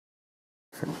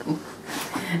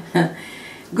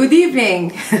Good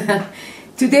evening.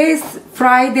 Today is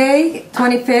Friday,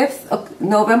 25th,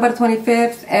 November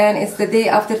 25th, and it's the day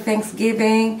after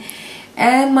Thanksgiving.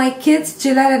 And my kids,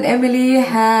 Jalal and Emily,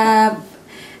 have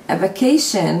a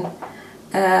vacation.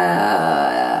 So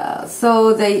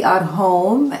they are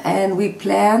home, and we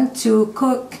plan to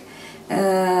cook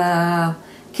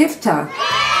Kefta.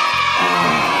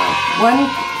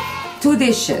 Two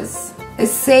dishes. The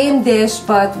same dish,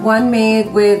 but one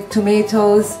made with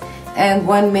tomatoes and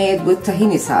one made with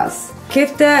tahini sauce.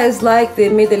 Kefta is like the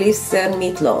Middle Eastern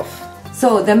meatloaf.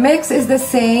 So the mix is the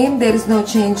same, there is no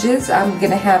changes. I'm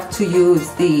gonna have to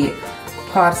use the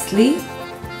parsley,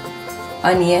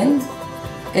 onion,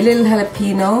 a little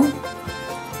jalapeno,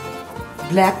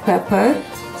 black pepper,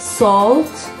 salt,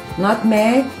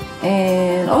 nutmeg,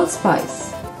 and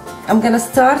allspice. I'm gonna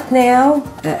start now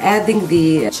adding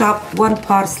the chopped one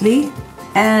parsley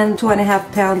and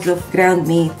 2.5 pounds of ground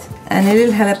meat and a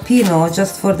little jalapeno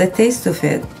just for the taste of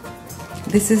it.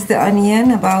 This is the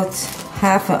onion, about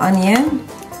half an onion,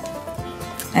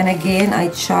 and again I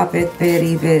chop it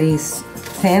very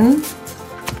thin.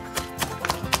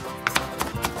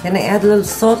 Then I add a little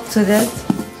salt to that,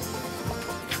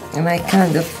 and I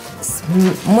kind of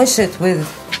mush it with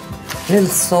a little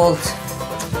salt.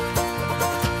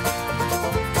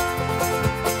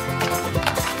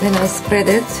 Then I spread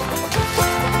it.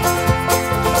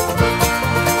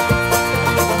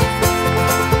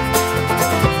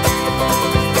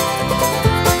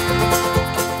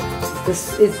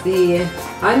 This is the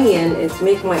onion. It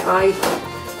makes my eye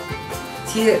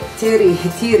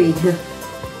teary.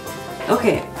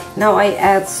 Okay, now I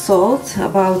add salt,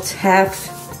 about half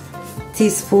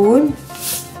teaspoon,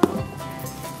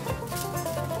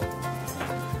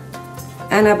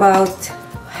 and about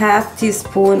half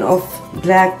teaspoon of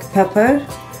black pepper,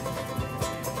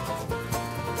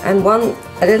 and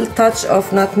a little touch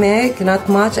of nutmeg, not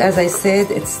much, as I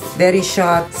said, it's very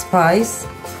sharp spice,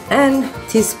 and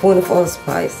teaspoon of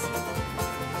allspice.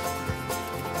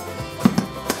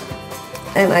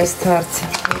 And I start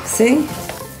mixing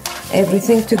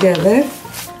everything together.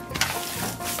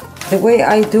 The way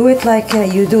I do it, like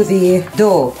you do the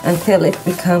dough until it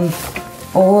becomes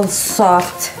all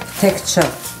soft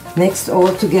texture, mixed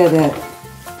all together.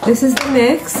 This is the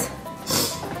mix.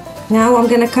 Now I'm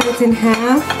gonna cut it in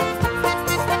half.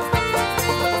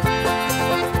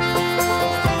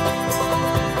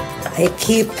 I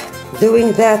keep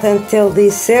doing that until the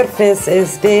surface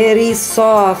is very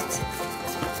soft,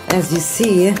 as you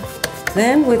see.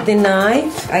 Then with the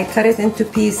knife, I cut it into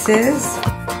pieces.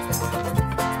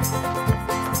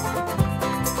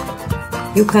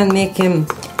 You can make them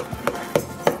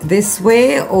this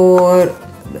way or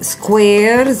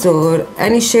squares or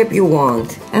any shape you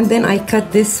want. And then I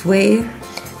cut this way.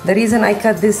 The reason I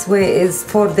cut this way is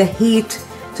for the heat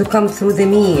to come through the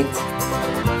meat.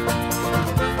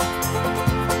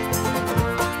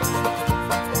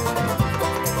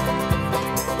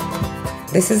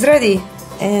 This is ready,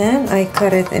 and I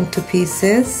cut it into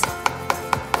pieces.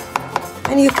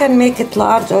 And you can make it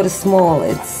large or small.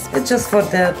 It's just for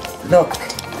the look.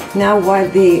 Now while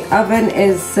the oven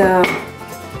is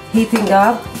heating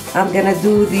up, I'm gonna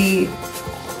do the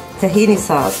tahini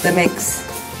sauce, the mix.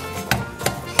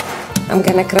 I'm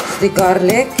gonna crush the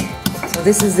garlic. So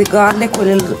this is the garlic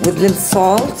with little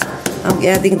salt. I'm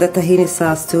adding the tahini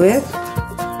sauce to it.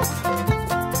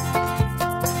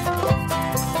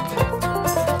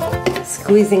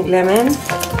 Squeezing lemon.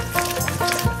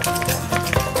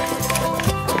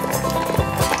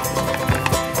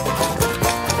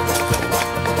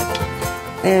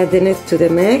 Adding it to the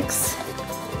mix.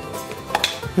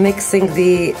 Mixing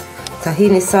the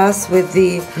tahini sauce with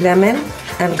the lemon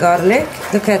and garlic.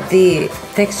 Look at the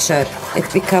texture. It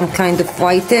become kind of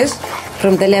whitish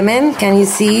from the lemon. Can you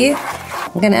see?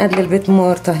 I'm gonna add a little bit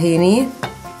more tahini.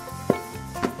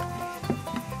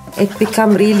 It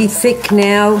become really thick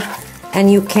now, and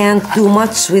you can't do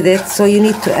much with it, so you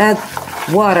need to add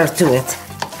water to it.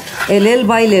 A little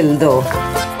by little though.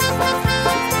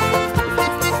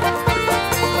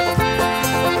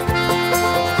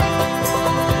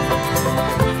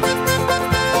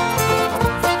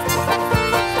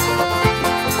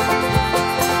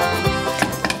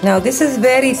 Now this is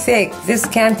very thick. This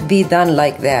can't be done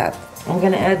like that. I'm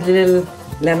gonna add a little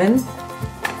lemon.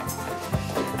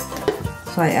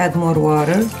 So I add more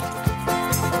water.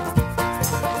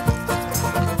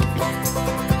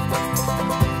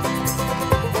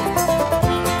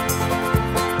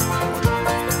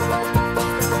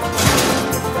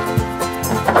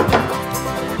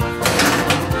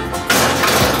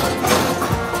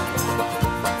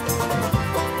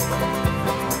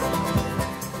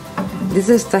 This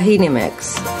is tahini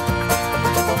mix.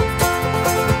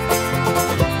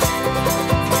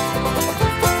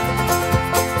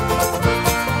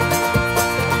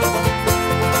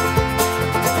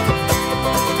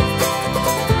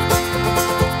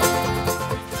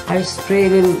 I spray a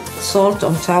little salt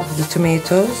on top of the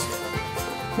tomatoes.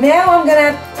 Now I'm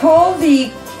gonna pull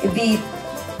the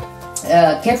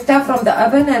kefta from the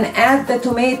oven and add the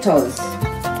tomatoes.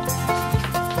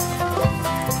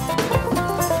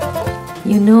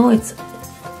 You know,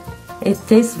 it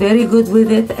tastes very good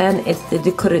with it, and it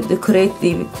decorate the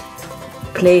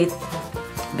plate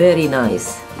very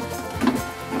nice.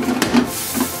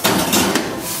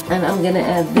 And I'm gonna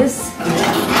add this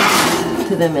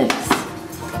to the mix.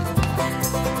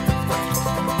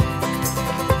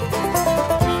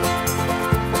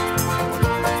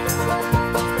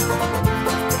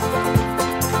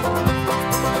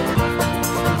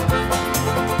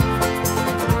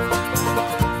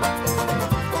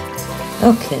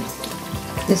 Okay,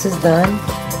 this is done.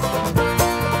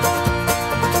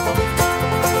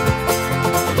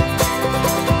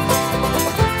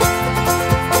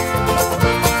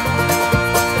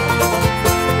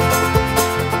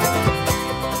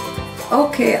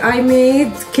 Okay, I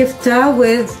made kefta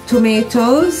with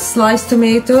tomatoes, sliced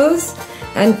tomatoes,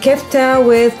 and kefta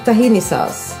with tahini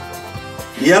sauce.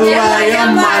 Yulla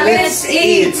Yumma, let's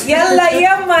eat! Yulla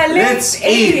Yumma, let's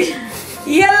eat!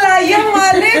 Yulla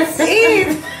Yumma, let's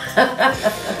eat!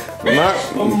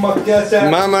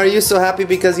 Mom, are you so happy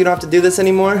because you don't have to do this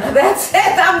anymore? That's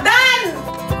it, I'm done!